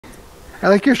I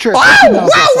like your shirt. Oh,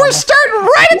 wow, we're starting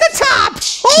right at the top.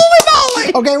 Holy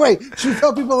moly. Okay, wait. Should we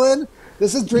fill people in?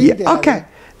 This is Dream Daddy. Okay.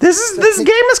 This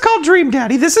game is called Dream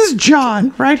Daddy. This is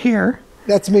John right here.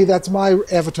 That's me. That's my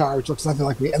avatar, which looks nothing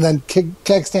like me. And then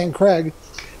Keg Stand Craig.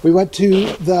 We went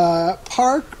to the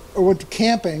park or went to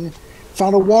camping,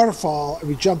 found a waterfall, and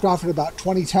we jumped off it about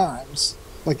 20 times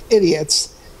like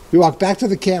idiots. We walked back to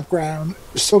the campground,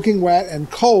 soaking wet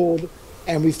and cold,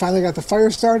 and we finally got the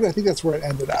fire started. I think that's where it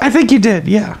ended up. I think you did,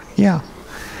 yeah.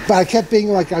 But I kept being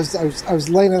like, I was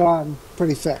laying it on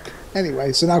pretty thick.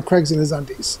 Anyway, so now Craig's in his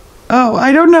undies. Oh,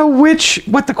 I don't know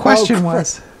what the question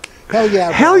was. Hell yeah,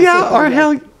 bro. Hell yeah or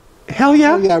hell yeah? Hell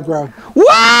yeah, bro.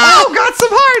 Wow, got some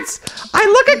hearts. I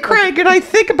look at Craig and I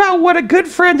think about what a good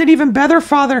friend and even better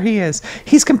father he is.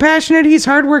 He's compassionate, he's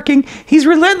hardworking, he's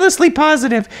relentlessly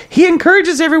positive. He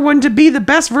encourages everyone to be the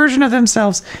best version of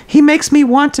themselves. He makes me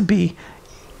want to be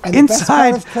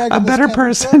inside a better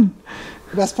person.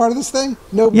 The best part of this thing?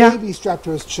 No baby strapped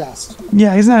to his chest.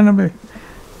 Yeah, he's not a baby.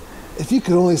 If you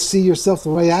could only see yourself the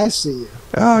way I see you.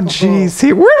 Oh, jeez.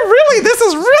 This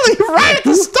is really right at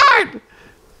the start.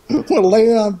 We're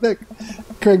laying on thick.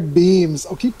 Craig beams.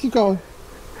 Oh, keep going.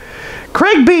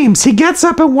 Craig beams. He gets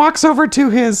up and walks over to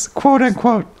his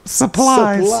quote-unquote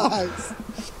supplies.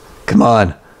 Come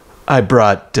on. I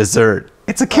brought dessert.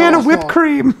 It's a can of whipped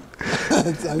cream.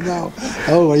 I know.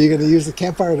 Oh, are you going to use the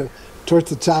campfire to torch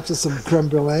the tops of some creme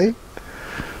brulee?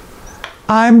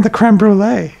 I'm the creme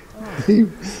brulee. He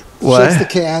shakes the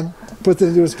can, puts it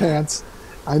into his pants.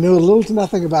 I know little to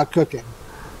nothing about cooking.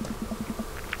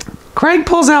 Craig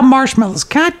pulls out marshmallows.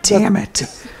 God damn it!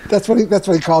 That's what he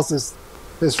calls his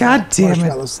God damn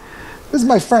marshmallows. This is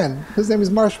my friend. His name is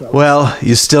Marshmallow. Well,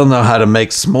 you still know how to make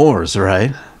s'mores,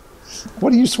 right?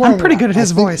 What are you swearing? I'm pretty good at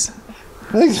his voice.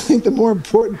 I think the more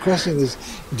important question is,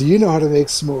 do you know how to make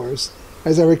s'mores?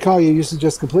 As I recall, you used to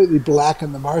just completely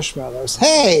blacken the marshmallows.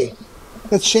 Hey!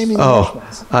 That's shaming the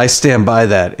marshmallows. I stand by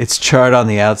that. It's charred on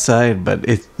the outside, but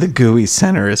the gooey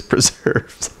center is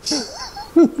preserved.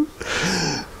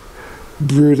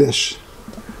 Brutish.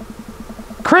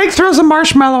 Craig throws a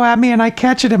marshmallow at me and I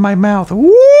catch it in my mouth.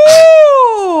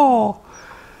 Woo!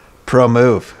 Pro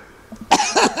move.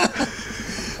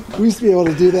 We used to be able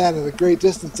to do that at a great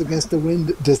distance against the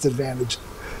wind disadvantage.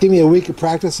 Give me a week of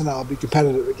practice and I'll be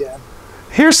competitive again.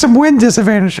 Here's some wind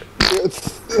disadvantage.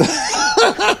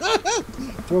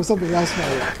 Throw something else my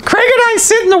way. Craig and I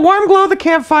sit in the warm glow of the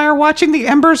campfire watching the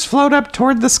embers float up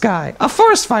toward the sky. A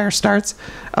forest fire starts.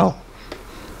 Oh.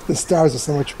 The stars are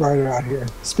so much brighter out here.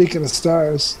 Speaking of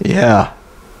stars. Yeah.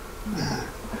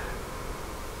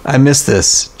 I miss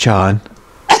this, John.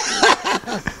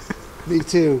 Me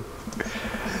too.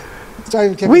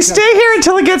 We stay here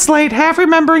until it gets late, half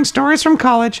remembering stories from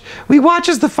college. We watch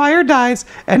as the fire dies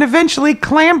and eventually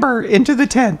clamber into the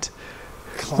tent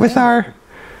with our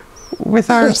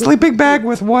sleeping bag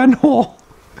with one hole.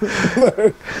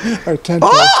 Our tent.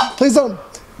 Oh! Please don't.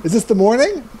 Is this the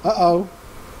morning? Uh-oh.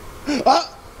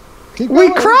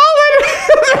 We crawl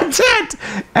into the tent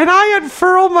and I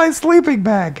unfurl my sleeping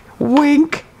bag.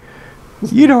 Wink.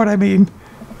 You know what I mean.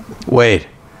 Wait.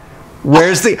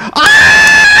 Where's the...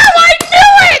 I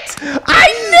knew it!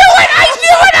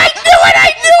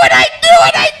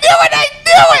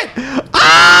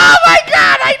 Oh my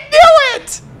God, I knew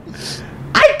it!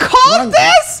 I called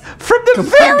this from the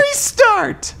very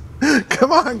start.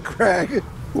 Come on, Craig.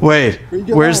 Wait,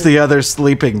 where's the other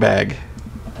sleeping bag?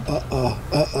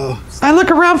 Uh-oh. I look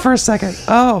around for a second.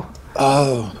 Oh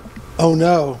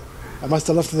no. I must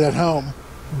have left it at home.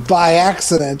 By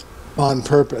accident. On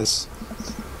purpose.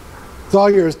 It's all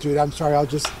yours, dude. I'm sorry. I'll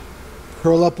just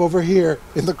curl up over here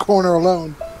in the corner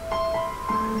alone.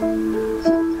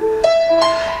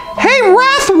 Hey,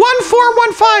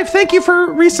 Wrath1415, thank you for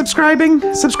resubscribing.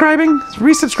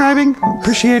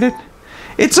 Appreciate it.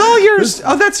 It's all yours.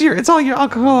 Oh, that's yours. It's all yours. I'll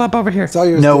curl up over here. It's all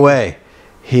yours. No way.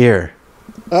 Here.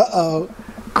 Uh-oh.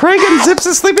 Craig unzips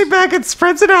his sleeping bag and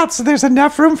spreads it out so there's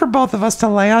enough room for both of us to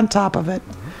lay on top of it.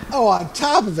 Oh, on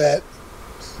top of it?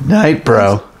 Night,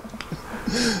 bro.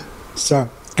 Sorry.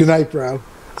 Good night, bro.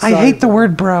 Sorry, I hate the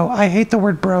word bro. I hate the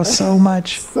word bro so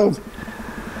much. So...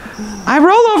 I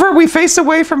roll over. We face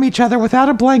away from each other without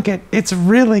a blanket. It's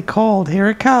really cold. Here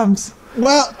it comes.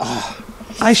 Well...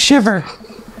 I shiver.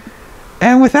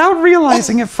 And without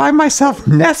realizing it, find myself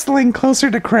nestling closer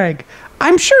to Craig.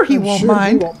 I'm sure he won't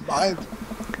mind.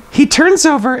 He turns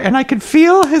over and I can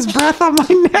feel his breath on my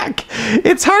neck.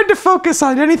 It's hard to focus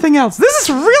on anything else. This is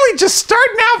really just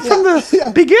starting out from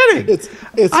the beginning.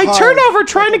 It's I hard. turn over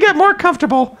trying to get more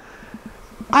comfortable.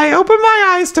 I open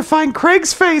my eyes to find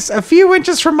Craig's face a few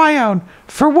inches from my own.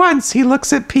 For once, he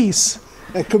looks at peace.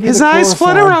 It could be His the eyes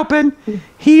flutter chloroform. open.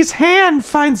 His hand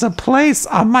finds a place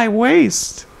on my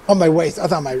waist. On my waist. I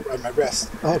thought on my wrist.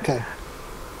 Okay.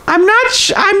 I'm not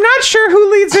sure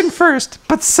who leads in first,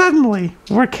 but suddenly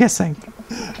we're kissing.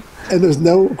 And there's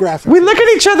no graphic. We look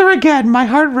at each other again, my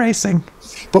heart racing.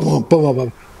 Boom, boom, boom, boom,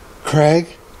 boom. Craig?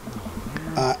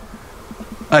 I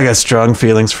got strong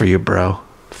feelings for you, bro.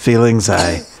 Feelings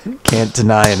I can't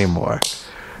deny anymore.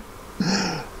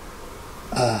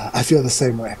 I feel the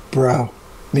same way. Bro.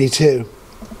 Me too.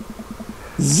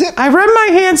 Zip. I run my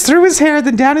hands through his hair,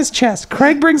 then down his chest.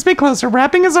 Craig brings me closer,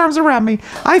 wrapping his arms around me.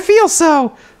 I feel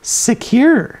so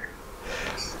secure.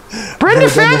 Brenda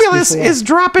Fabulous is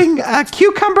dropping a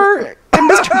cucumber,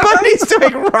 and Mr. Bundy's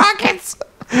doing rockets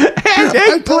and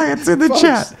eggplants in the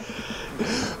chat.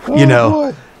 You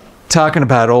know, talking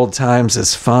about old times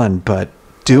is fun, but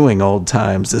doing old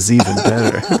times is even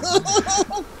better.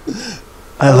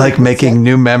 I like making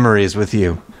new memories with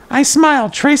you. I smile,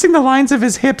 tracing the lines of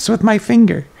his hips with my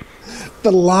finger.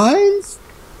 The lines?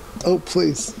 Oh,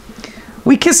 please.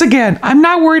 We kiss again. I'm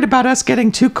not worried about us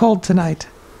getting too cold tonight.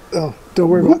 Oh, don't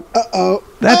worry about it. Uh-oh.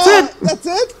 That's it. That's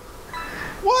it?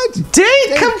 What?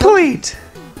 Date complete.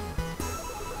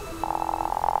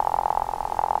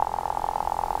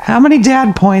 How many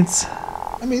dad points?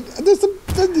 I mean, there's a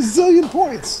zillion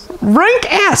points. Rank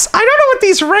S. I don't know what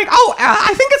these rank... Oh,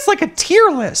 I think it's like a tier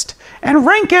list. And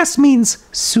rank S means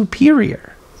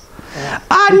superior.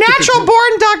 A natural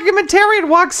born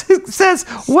documentarian says,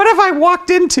 what have I walked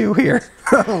into here?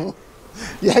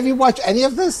 Yeah, have you watched any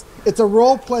of this? It's a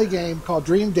role play game called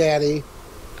Dream Daddy.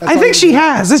 I think she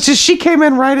has. It's just she came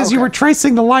in right as you were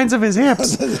tracing the lines of his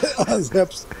hips. On his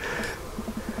hips.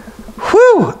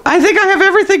 Whew! I think I have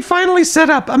everything finally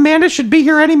set up. Amanda should be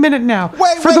here any minute now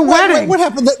for the wedding. What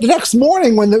happened the next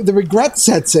morning when the regret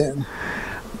sets in?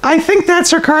 I think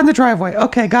that's her car in the driveway.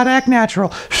 Okay, gotta act natural.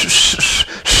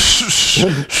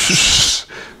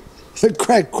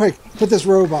 Craig, quick, put this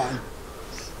robe on.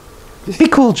 Be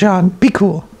cool, John. Be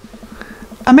cool.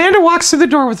 Amanda walks through the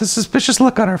door with a suspicious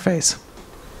look on her face.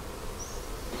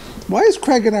 Why is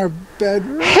Craig in our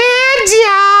bedroom? Hey,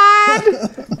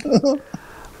 Dad!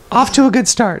 Off to a good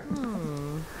start.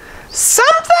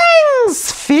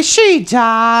 Something's fishy,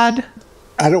 Dad.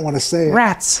 I don't want to say it.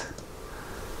 Rats.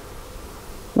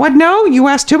 What? No? You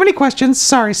asked too many questions.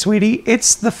 Sorry, sweetie.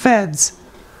 It's the feds.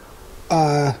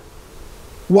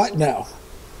 What? No.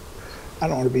 I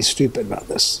don't want to be stupid about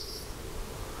this.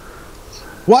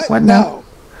 What? No.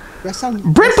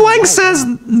 Britt Blank says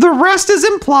the rest is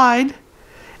implied.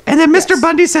 And then Mr.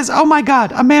 Bundy says, oh my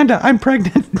God, Amanda, I'm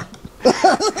pregnant.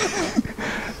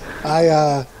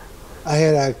 I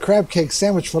had a crab cake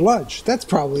sandwich for lunch. That's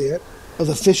probably it. Oh,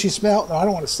 the fishy smell? No, I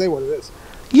don't want to say what it is.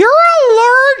 You're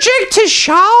allergic to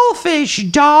shellfish,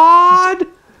 Dodd.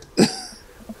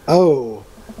 Oh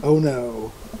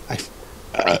no.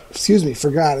 Excuse me,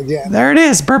 forgot again. There it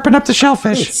is, burping up the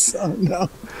shellfish. Oh no.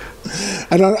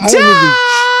 I don't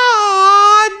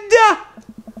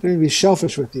even be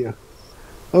shellfish with you.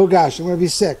 Oh gosh, I'm going to be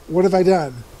sick. What have I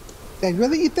done? Did I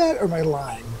really eat that or am I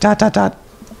lying? ...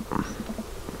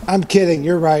 I'm kidding.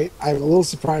 You're right. I have a little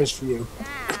surprise for you.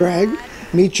 Craig,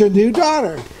 meet your new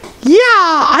daughter. Yeah,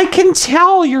 I can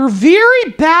tell you're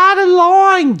very bad at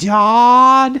lying,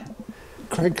 Dodd.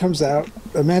 Craig comes out.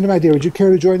 Amanda, my dear, would you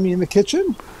care to join me in the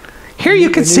kitchen? Here you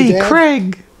can see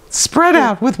Craig spread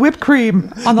out with whipped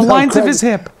cream on the lines of his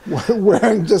hip.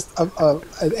 Wearing just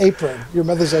an apron, your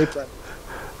mother's apron.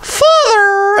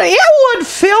 Father, it would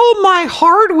fill my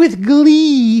heart with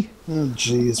glee. Oh,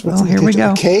 jeez. Well, here we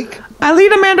go. A cake? I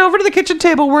lead Amanda over to the kitchen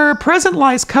table where a present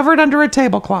lies covered under a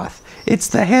tablecloth. It's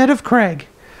the head of Craig.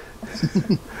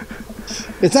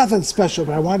 It's nothing special,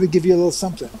 but I wanted to give you a little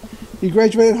something. You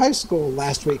graduated high school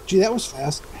last week. Gee, that was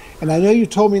fast. And I know you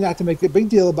told me not to make a big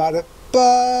deal about it,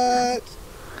 but...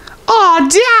 Aw,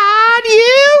 Dad,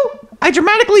 you! I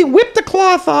dramatically whip the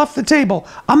cloth off the table.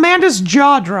 Amanda's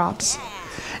jaw drops.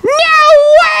 No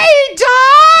way,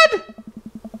 Dad!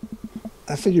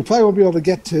 I figured you probably won't be able to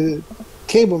get to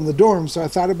cable in the dorm, so I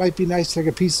thought it might be nice to take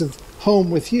a piece of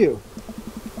home with you.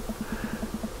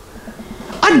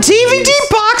 A DVD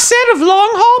box set of long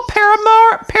haul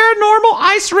paranormal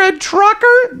ice red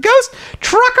ghost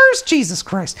truckers? Jesus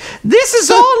Christ. This is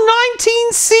all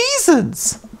 19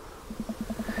 seasons.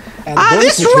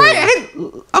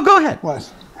 Go ahead.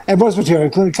 What? And bonus material,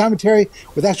 including commentary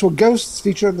with actual ghosts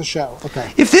featured on the show.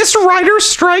 Okay. If this writer's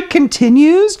strike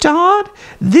continues, Todd,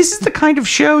 this is the kind of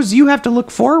shows you have to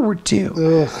look forward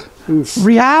to. Ugh. Oof.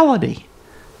 Reality.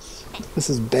 This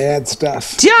is bad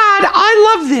stuff. Dad,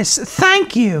 I love this.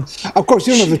 Thank you. Of course,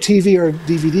 you don't have a TV or a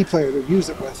DVD player to use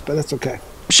it with, but that's okay.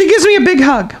 She gives me a big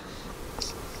hug.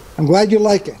 I'm glad you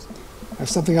like it. I have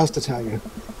something else to tell you.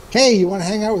 Hey, you want to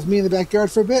hang out with me in the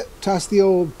backyard for a bit? Toss the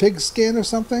old pig skin or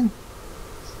something?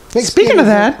 Speaking of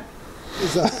that...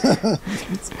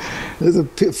 There's a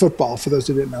football, for those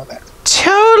who didn't know that.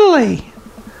 Totally.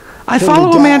 I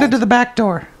follow Amanda to the back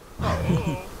door.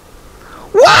 Wow!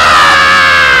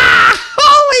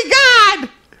 Holy God!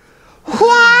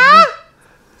 What?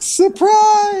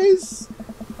 Surprise!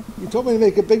 You told me to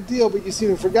make a big deal, but you seem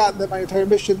to have forgotten that my entire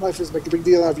mission in life is to make a big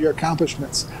deal out of your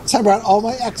accomplishments. So I brought all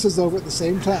my exes over at the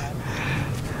same time.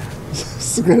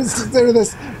 So consider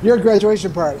this your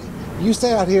graduation party. You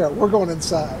stay out here. We're going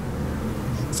inside.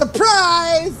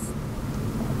 Surprise!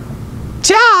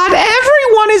 John,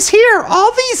 everyone is here.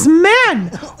 All these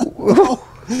men.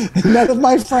 None of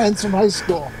my friends from high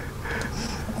school.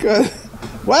 Good.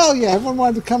 Well, yeah, everyone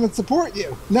wanted to come and support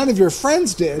you. None of your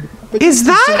friends did. But is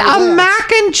that a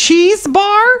mac and cheese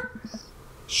bar?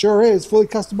 Sure is. Fully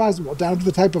customizable, down to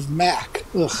the type of mac.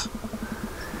 Ugh.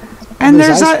 And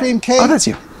there's ice cream cake. Oh, that's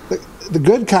you. The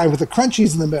good kind with the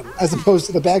crunchies in the middle, as opposed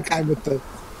to the bad kind with the...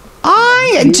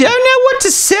 I don't know what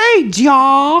to say,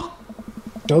 Jaw.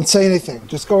 Don't say anything.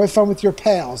 Just go have fun with your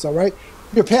pals, all right?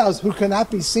 Your pals who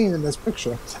cannot be seen in this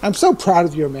picture. I'm so proud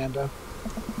of you, Amanda.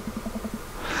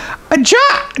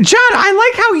 John, I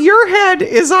like how your head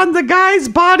is on the guy's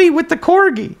body with the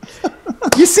corgi.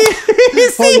 You see?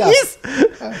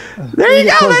 There you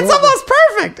go. That's almost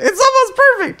perfect. It's almost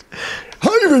perfect.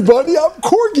 Hi, everybody. I'm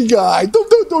Corgi Guy.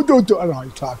 Don't. I don't know how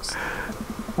he talks.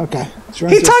 Okay.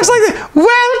 He talks like this.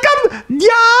 Welcome.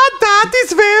 Yeah, that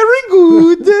is very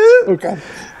good. Okay.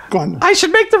 Go on. I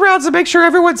should make the rounds to make sure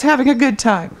everyone's having a good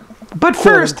time. But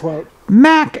first, quote.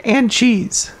 mac and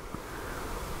cheese.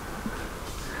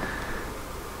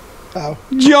 Oh.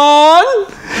 John?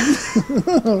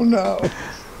 Oh, no.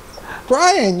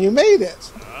 Brian, you made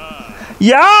it.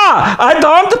 Yeah, I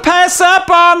don't pass up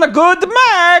on the good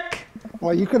Mac.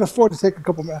 Well, you can afford to take a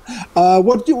couple minutes.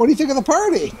 What do you think of the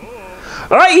party?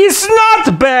 It's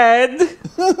not bad.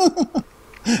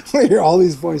 I hear all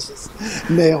these voices.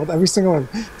 Nailed. Every single one.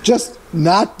 Just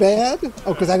not bad?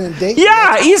 Oh, because I didn't date you.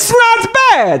 Yeah, it's not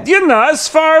bad. You know, as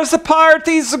far as the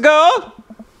parties go.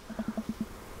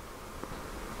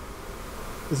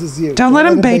 This is you. Don't let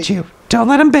him bait you. Don't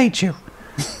let him bait you.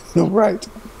 No, right.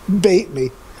 Bait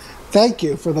me. Thank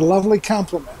you for the lovely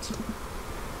compliment.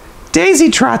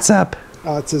 Daisy trots up.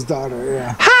 Oh, it's his daughter,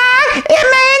 yeah. Hi,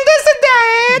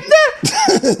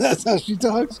 Amanda's dead. That's how she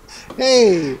talks.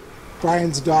 Hey,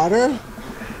 Brian's daughter.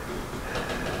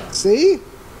 See?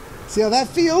 See how that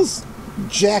feels?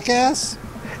 Jackass.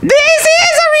 This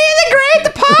is a really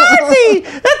great party.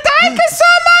 Thank you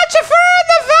so much for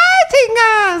inviting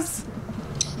us.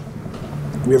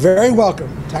 You're very welcome,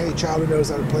 tiny child who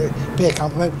knows how to pay a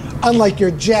compliment, unlike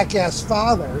your jackass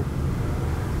father.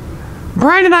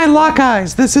 Brian and I lock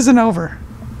eyes. This isn't over.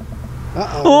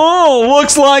 Uh-oh. Oh,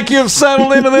 looks like you've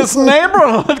settled into this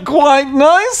neighborhood quite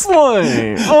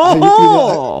nicely.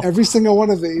 Oh, every single one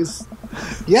of these.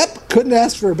 Yep, couldn't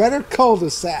ask for a better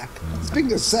cul-de-sac.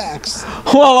 Speaking of sacks.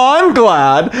 well, I'm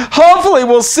glad. Hopefully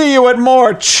we'll see you at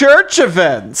more church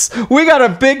events. We got a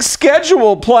big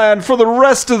schedule planned for the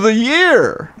rest of the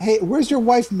year. Hey, where's your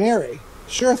wife, Mary?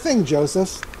 Sure thing,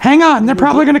 Joseph. Hang on. They're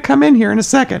probably going to come in here in a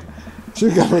second.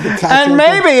 And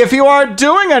maybe if you aren't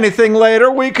doing anything later,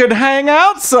 we could hang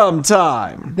out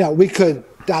sometime. No, we could ...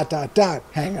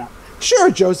 hang out.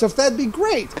 Sure, Joseph, that'd be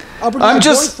great. I'll bring my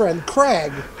boyfriend,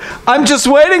 Craig. I'm just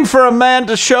waiting for a man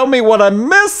to show me what I'm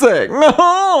missing.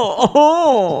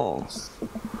 Oh.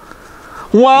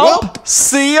 Well,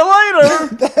 see you later.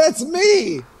 That's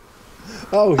me.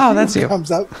 Oh, that's you. Comes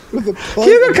up with a plate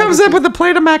Hugo comes up with a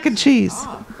plate of mac and cheese.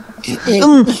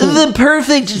 The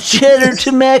perfect cheddar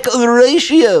to mac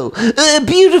ratio.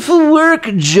 Beautiful work,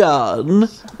 John.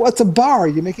 What's a bar?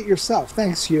 You make it yourself.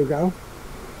 Thanks, Hugo.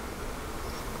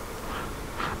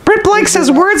 Britt Blake says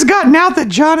word's gotten out that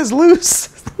John is loose.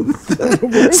 So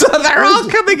they're all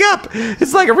coming up.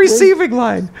 It's like a receiving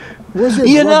line. Where's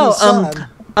your son?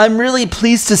 I'm really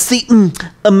pleased to see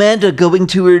Amanda going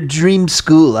to her dream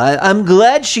school. I'm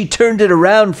glad she turned it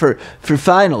around for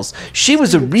finals. She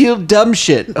was a real dumb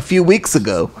shit a few weeks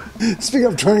ago. Speaking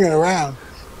of turning it around,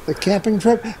 the camping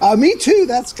trip. Me too.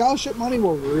 That scholarship money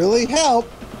will really help.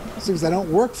 Since I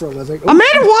don't work for a living. Oops.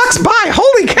 Amanda walks by.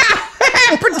 Holy cow.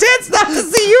 Pretends not to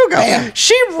see Hugo. Damn.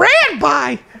 She ran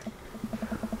by.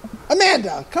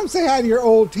 Amanda, come say hi to your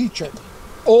old teacher.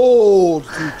 Old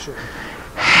teacher.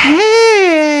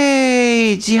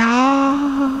 Hey,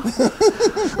 ja.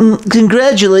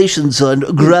 Congratulations on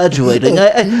graduating.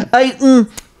 I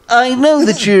know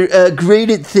that you're great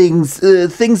at things.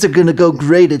 Things are gonna go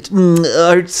great at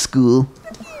art school.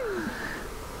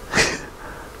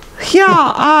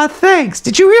 Yeah, thanks.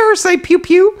 Did you hear her say pew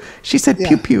pew? She said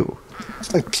pew pew.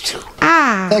 Like,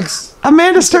 thanks.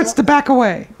 Amanda starts to back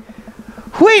away.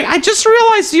 Wait, I just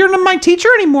realized you're not my teacher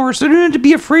anymore, so I don't have to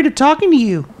be afraid of talking to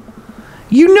you.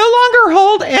 You no longer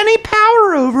hold any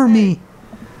power over me.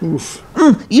 Oof.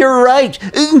 You're right.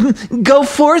 Go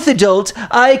forth, adult.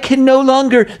 I can no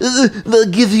longer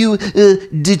give you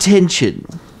detention.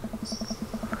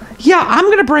 Yeah, I'm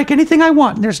going to break anything I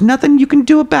want, and there's nothing you can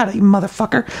do about it, you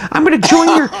motherfucker. I'm going to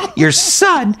join your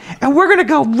son, and we're going to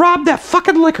go rob that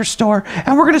fucking liquor store,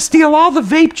 and we're going to steal all the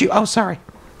vape juice. Oh, sorry.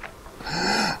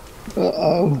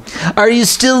 Uh-oh. Are you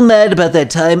still mad about that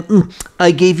time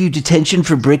I gave you detention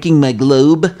for breaking my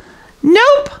globe?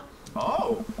 Nope.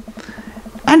 Oh.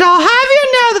 And I'll have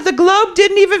you know that the globe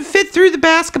didn't even fit through the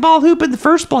basketball hoop in the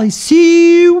first place.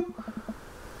 See you.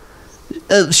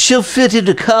 She'll fit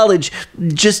into college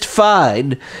just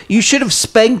fine. You should have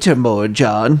spanked her more,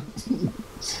 John.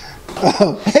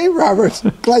 Oh, hey, Robert.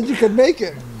 Glad you could make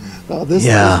it. Oh, this is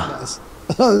a mess.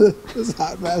 Oh, this is a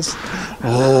hot mess.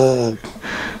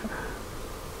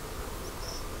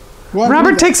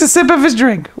 Robert takes a sip of his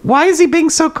drink. Why is he being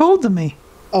so cold to me?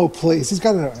 Oh, please. He's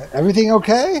got everything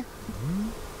okay?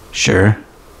 Sure.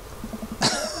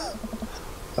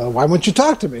 Why wouldn't you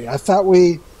talk to me? I thought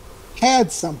we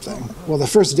had something. Well, the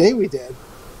first day we did.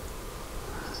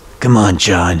 Come on,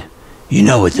 John. You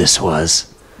know what this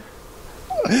was.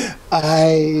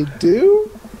 I do?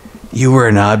 You were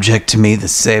an object to me the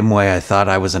same way I thought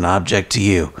I was an object to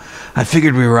you. I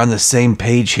figured we were on the same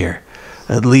page here,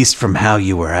 at least from how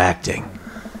you were acting.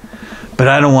 But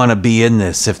I don't want to be in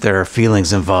this if there are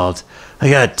feelings involved. I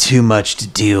got too much to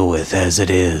deal with as it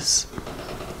is.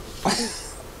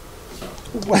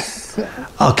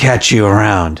 I'll catch you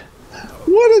around.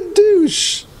 What a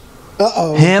douche.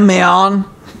 Uh-oh. Him on.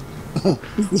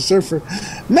 The surfer.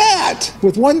 Matt,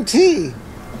 with one T.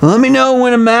 Let me know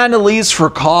when Amanda leaves for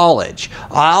college.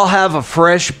 I'll have a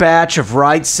fresh batch of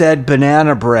Right Said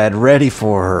banana bread ready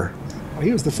for her. Oh,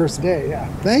 he was the first day, yeah.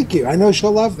 Thank you. I know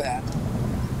she'll love that.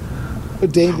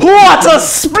 What a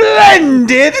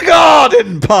splendid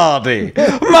garden party!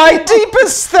 My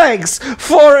deepest thanks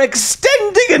for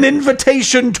extending an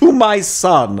invitation to my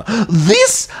son.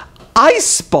 This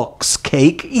icebox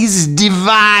cake is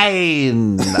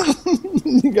divine.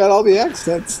 You got all the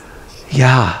accents.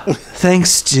 Yeah,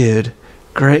 thanks, dude.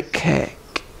 Great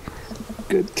cake.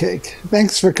 Good cake.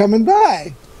 Thanks for coming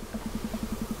by.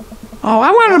 Oh,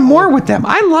 I wanted more with them.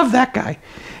 I love that guy.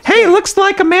 Hey, looks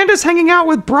like Amanda's hanging out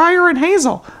with Briar and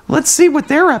Hazel. Let's see what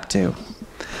they're up to.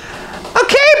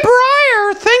 Okay,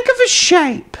 Briar, think of a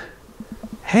shape.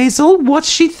 Hazel, what's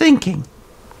she thinking?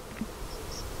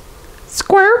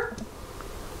 Square.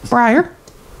 Briar.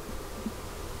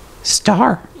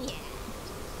 Star.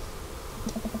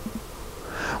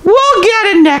 We'll get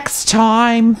it next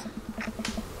time.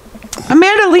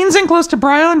 Amanda leans in close to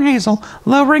Briar and Hazel,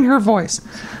 lowering her voice.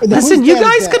 Listen, you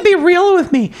guys could be real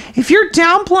with me. If you're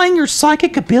downplaying your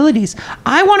psychic abilities,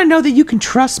 I want to know that you can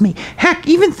trust me. Heck,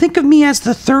 even think of me as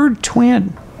the third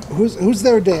twin. Who's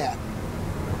their dad?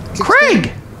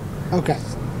 Craig. Okay.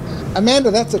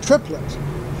 Amanda, that's a triplet.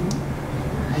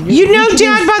 You know,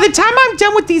 Dad, by the time I'm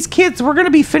done with these kids, we're going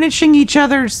to be finishing each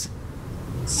other's...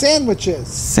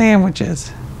 Sandwiches.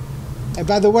 And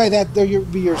by the way, they'll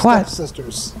be your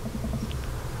stepsisters.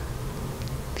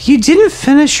 You didn't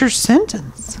finish your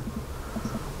sentence.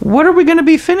 What are we going to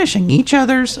be finishing? Each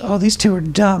other's... Oh, these two are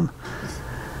dumb.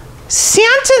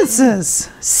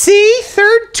 Sentences. See?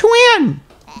 Third twin.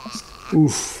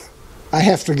 Oof. I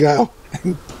have to go.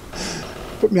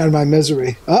 Put me out of my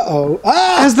misery. Uh-oh.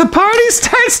 Ah! As the party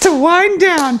starts to wind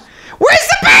down. Where's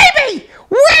the baby?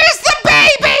 Where's the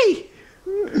baby?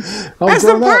 As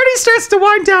the party starts to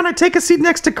wind down, I take a seat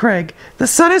next to Craig. The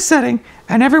sun is setting,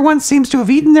 and everyone seems to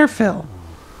have eaten their fill.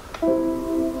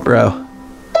 Bro.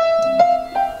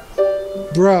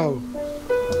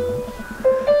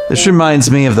 This reminds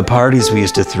me of the parties we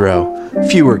used to throw.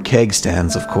 Fewer keg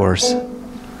stands, of course.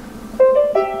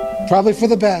 Probably for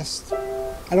the best.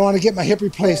 I don't want to get my hip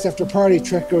replaced after a party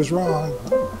trick goes wrong.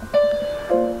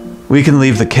 We can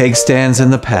leave the keg stands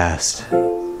in the past.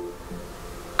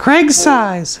 Craig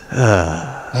sighs.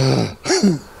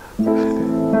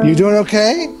 You doing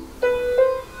okay?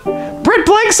 Britt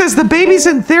Blank says the baby's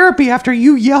in therapy after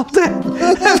you yelled at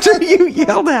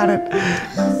it.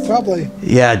 Probably.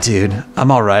 Yeah, dude. I'm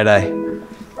all right. I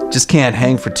just can't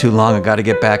hang for too long. I got to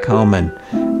get back home and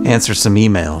answer some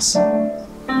emails.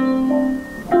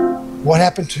 What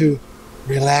happened to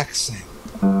relaxing?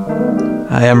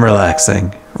 I am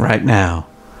relaxing right now.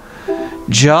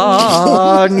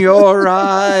 John, your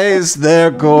eyes, they're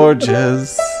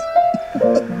gorgeous.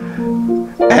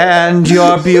 and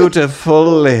your beautiful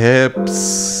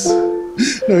lips.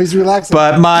 No, he's relaxing.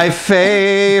 But my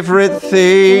favorite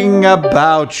thing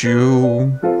about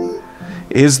you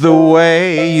is the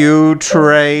way you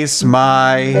trace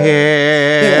my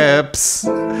hips.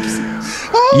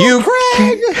 Oh, You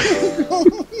Craig!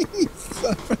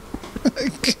 I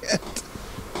can't.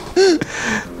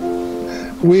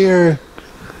 We're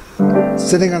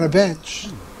sitting on a bench.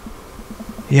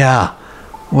 Yeah,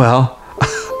 well,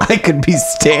 I could be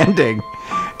standing,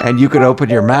 and you could open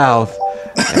your mouth.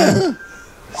 And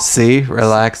see,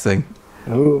 relaxing.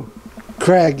 Oh,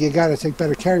 Craig, you got to take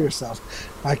better care of yourself.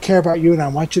 I care about you, and I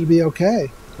want you to be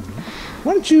okay.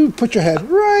 Why don't you put your head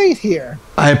right here?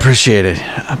 I appreciate it,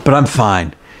 but I'm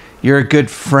fine. You're a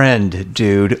good friend,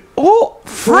 dude. Oh,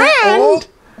 friend? Oh,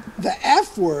 the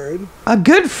F word. A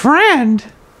good friend?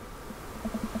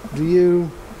 Do you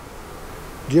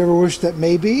ever wish that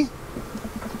maybe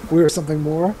we were something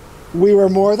more? We were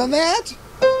more than that?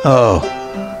 Oh,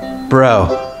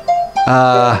 bro.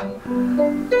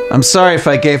 I'm sorry if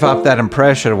I gave off that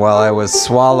impression while I was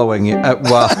swallowing you.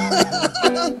 Well,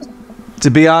 to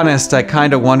be honest, I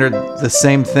kind of wondered the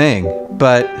same thing,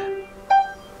 but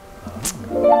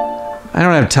I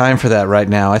don't have time for that right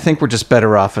now. I think we're just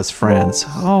better off as friends.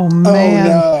 Oh, man.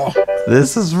 Oh, no.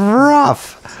 This is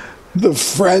rough. The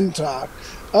friend talk.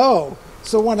 Oh,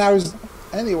 so when I was...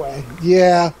 Anyway,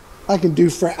 yeah, I can do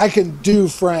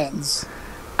friends.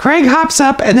 Craig hops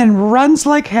up and then runs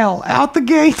like hell out the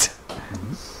gate.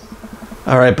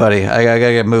 All right, buddy. I gotta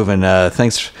get moving.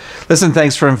 Thanks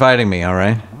for inviting me, all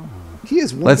right? He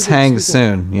is. Let's hang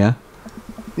soon, yeah?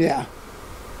 Yeah.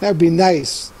 That would be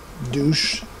nice,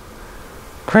 douche.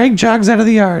 Craig jogs out of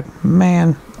the yard.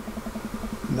 Man.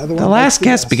 Another The last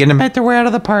guests begin to make their way out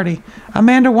of the party.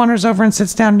 Amanda wanders over and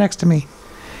sits down next to me.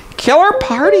 Killer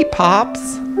party,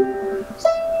 Pops.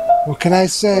 What can I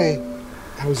say?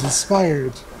 I was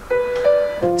inspired.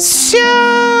 So,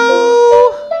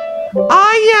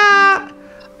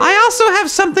 I also have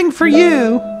something for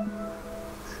you.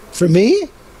 For me?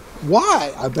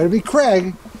 Why? I better be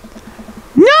Craig.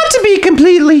 Not to be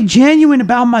completely genuine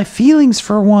about my feelings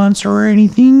for once or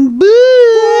anything,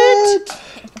 but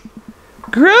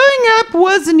growing up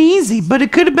wasn't easy, but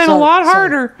it could have been a lot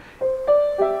harder.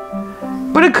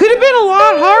 But it could have been a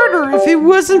lot harder if it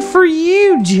wasn't for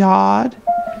you, Jod.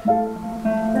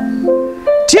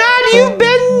 Jod, you've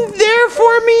been there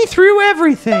for me through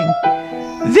everything.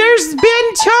 There's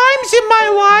been times in my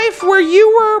life where you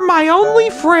were my only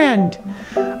friend.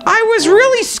 I was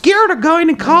really scared of going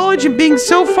to college and being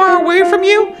so far away from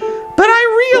you, but I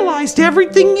realized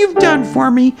everything you've done for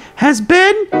me has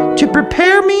been to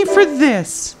prepare me for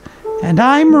this, and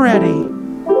I'm ready.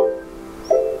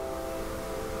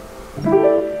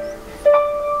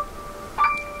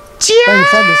 Jod,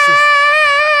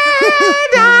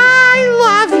 I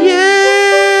love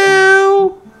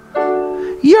you.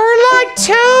 You're like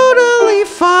totally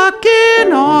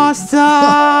fucking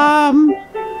awesome.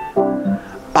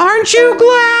 Aren't you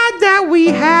glad that we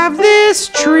have this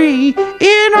tree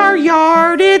in our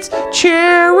yard? It's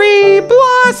cherry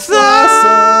blossom.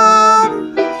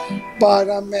 But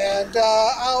Amanda,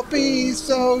 I'll be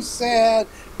so sad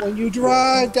when you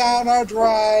drive down our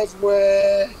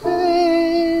driveway.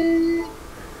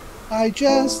 I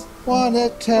just want to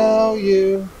tell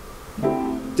you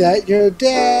that your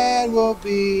dad will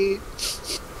be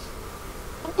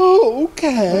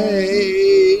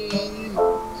okay.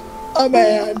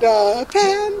 Amanda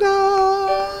Panda.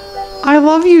 I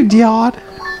love you, Jod.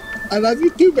 I love you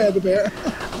too, Panda Bear.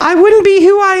 I wouldn't be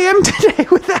who I am today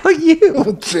without you.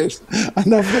 Oh, jeez.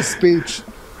 Enough of the speech.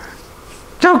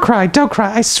 Don't cry, don't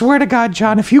cry. I swear to God,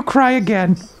 John, if you cry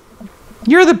again,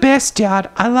 you're the best, Jod.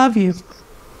 I love you.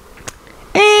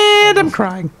 And I'm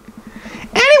crying.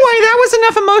 Anyway, that was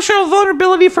enough emotional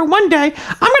vulnerability for one day.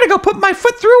 I'm going to go put my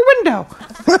foot through a window.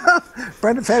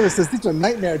 Brendan Favis says these are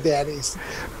nightmare daddies.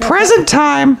 Present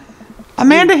time.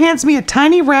 Amanda hands me a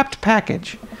tiny wrapped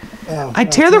package. I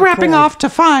tear the wrapping off to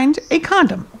find a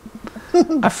condom.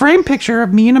 A framed picture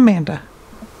of me and Amanda.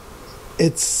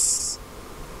 It's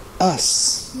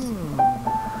us.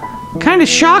 Kind of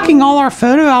shocking all our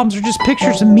photo albums are just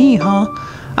pictures of me, huh?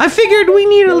 I figured we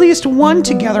need at least one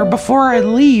together before I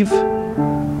leave.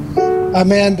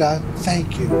 Amanda,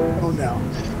 thank you. Oh no.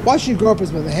 Watching you grow up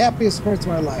has been the happiest parts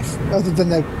of my life, other than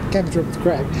the camping trip with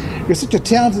Craig. You're such a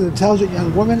talented, intelligent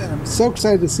young woman, and I'm so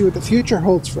excited to see what the future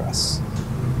holds for us. ...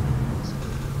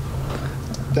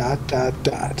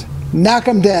 Knock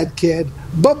 'em dead, kid.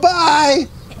 Bye-bye!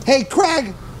 Hey,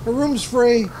 Craig, the room's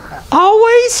free.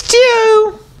 Always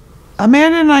do.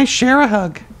 Amanda and I share a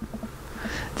hug.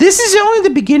 This is only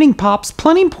the beginning, Pops.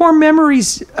 Plenty more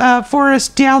memories for us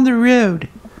down the road.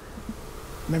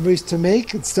 Memories to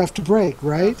make and stuff to break,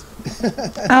 right?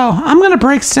 Oh, I'm going to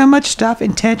break so much stuff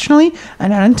intentionally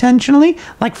and unintentionally.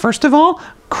 Like, first of all,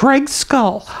 Craig's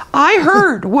skull. I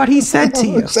heard what he said to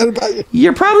you. Said about you.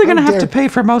 You're probably going to have to pay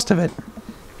for most of it.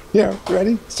 Yeah,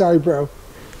 ready? Sorry, bro.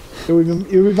 It would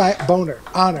be my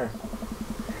honor.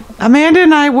 Amanda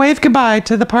and I wave goodbye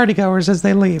to the partygoers as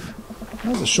they leave.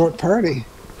 That was a short party.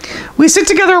 We sit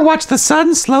together and watch the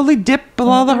sun slowly dip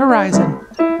below the horizon.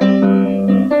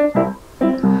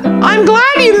 I'm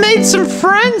glad you made some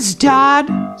friends, Dad.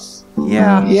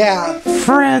 Yeah. Yeah.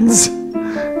 Friends.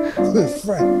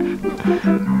 Friend.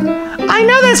 I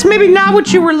know that's maybe not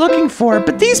what you were looking for,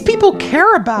 but these people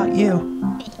care about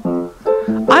you.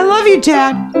 I love you,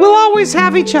 Dad. We'll always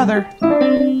have each other.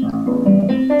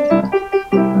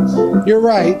 You're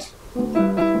right.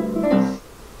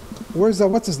 Where's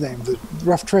what's his name? The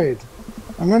rough trade.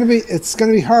 It's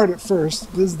gonna be hard at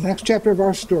first. This is the next chapter of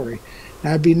our story.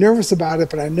 And I'd be nervous about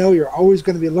it, but I know you're always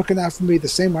going to be looking out for me the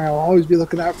same way I'll always be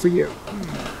looking out for you.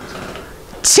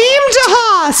 Team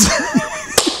DeHaas!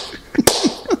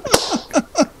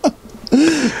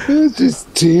 It's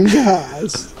just Team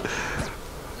DeHaas.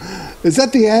 Is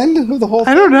that the end of the whole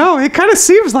thing? I don't know. It kind of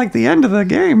seems like the end of the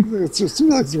game. It seems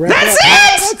like it's That's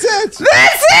it! That's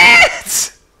it!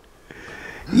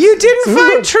 You didn't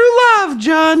find true love,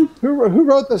 John. Who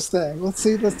wrote this thing? Let's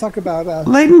see. Let's talk about...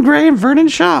 Leighton Gray and Vernon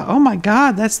Shaw. Oh, my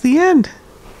God. That's the end.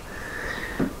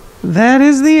 That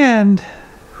is the end.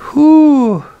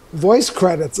 Whew. Voice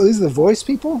credits. These are the voice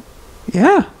people?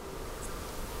 Yeah.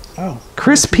 Oh.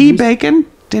 Chris P. Bacon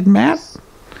did Matt.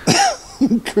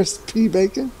 Chris P.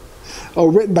 Bacon? Oh,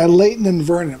 written by Leighton and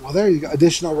Vernon. Well, there you go.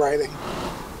 Additional writing.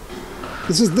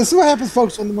 This is what happens,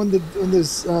 folks, when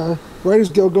this Writers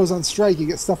Guild goes on strike. You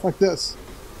get stuff like this.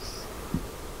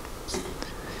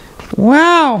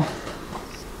 Wow.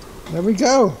 There we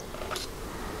go.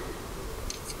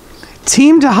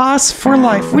 Team DeHaas for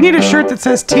life. We need a shirt that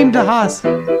says Team DeHaas.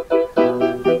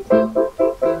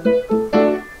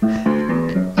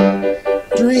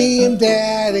 Dream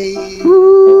Daddy.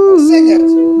 Ooh. Sing it.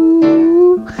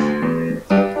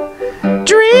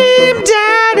 Dream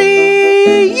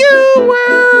Daddy, you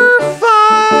were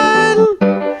fun.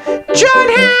 John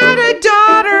had a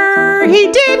daughter,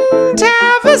 he didn't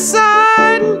have a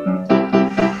son.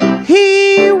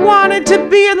 He wanted to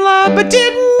be in love but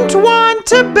didn't want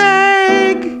to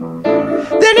beg.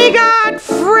 Then he got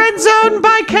friend-zoned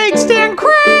by Cake Stand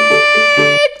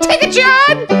Craig. Take it,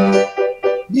 John!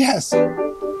 Yes. Look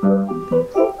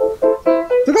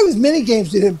at all these mini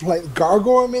games you didn't play. The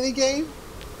Gargoyle mini game?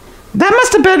 That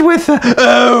must have been with...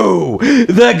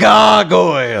 the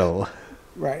gargoyle.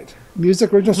 Right.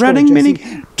 Music original score. Running mini...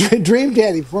 Dream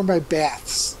Daddy, performed by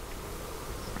Baths.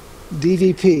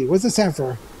 DVP. What's it stand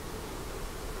for?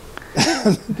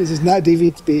 This is not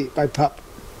DVP by Pup.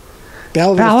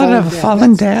 Ballad of a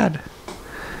Fallen Dad.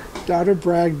 Daughter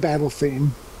Bragg battle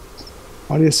theme.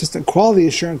 Audio assistant. Quality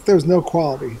assurance. There was no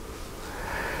quality.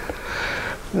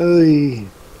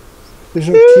 There's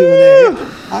no Q&A.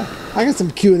 I got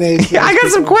some Q&A. I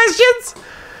got some questions.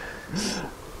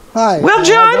 Hi. Well,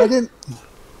 John.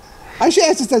 I should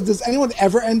ask this: does anyone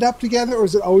ever end up together, or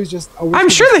is it always just? I'm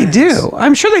sure they do.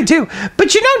 I'm sure they do.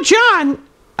 But you know, John.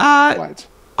 What?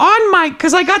 On my,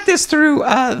 because I got this through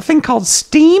a thing called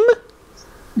Steam.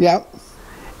 Yep.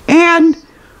 And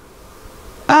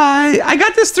I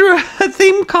got this through a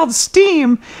theme called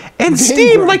Steam. And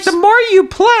Steam, like the more you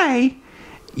play,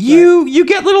 you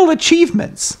get little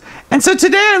achievements. And so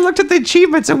today I looked at the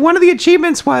achievements, and one of the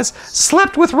achievements was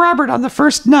slept with Robert on the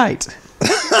first night.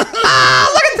 Ah,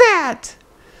 look at that!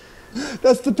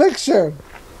 That's the picture.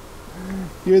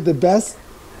 You're the best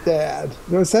dad.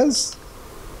 You know what it says?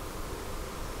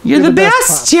 You're the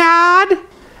best, Dad.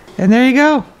 And there you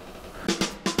go.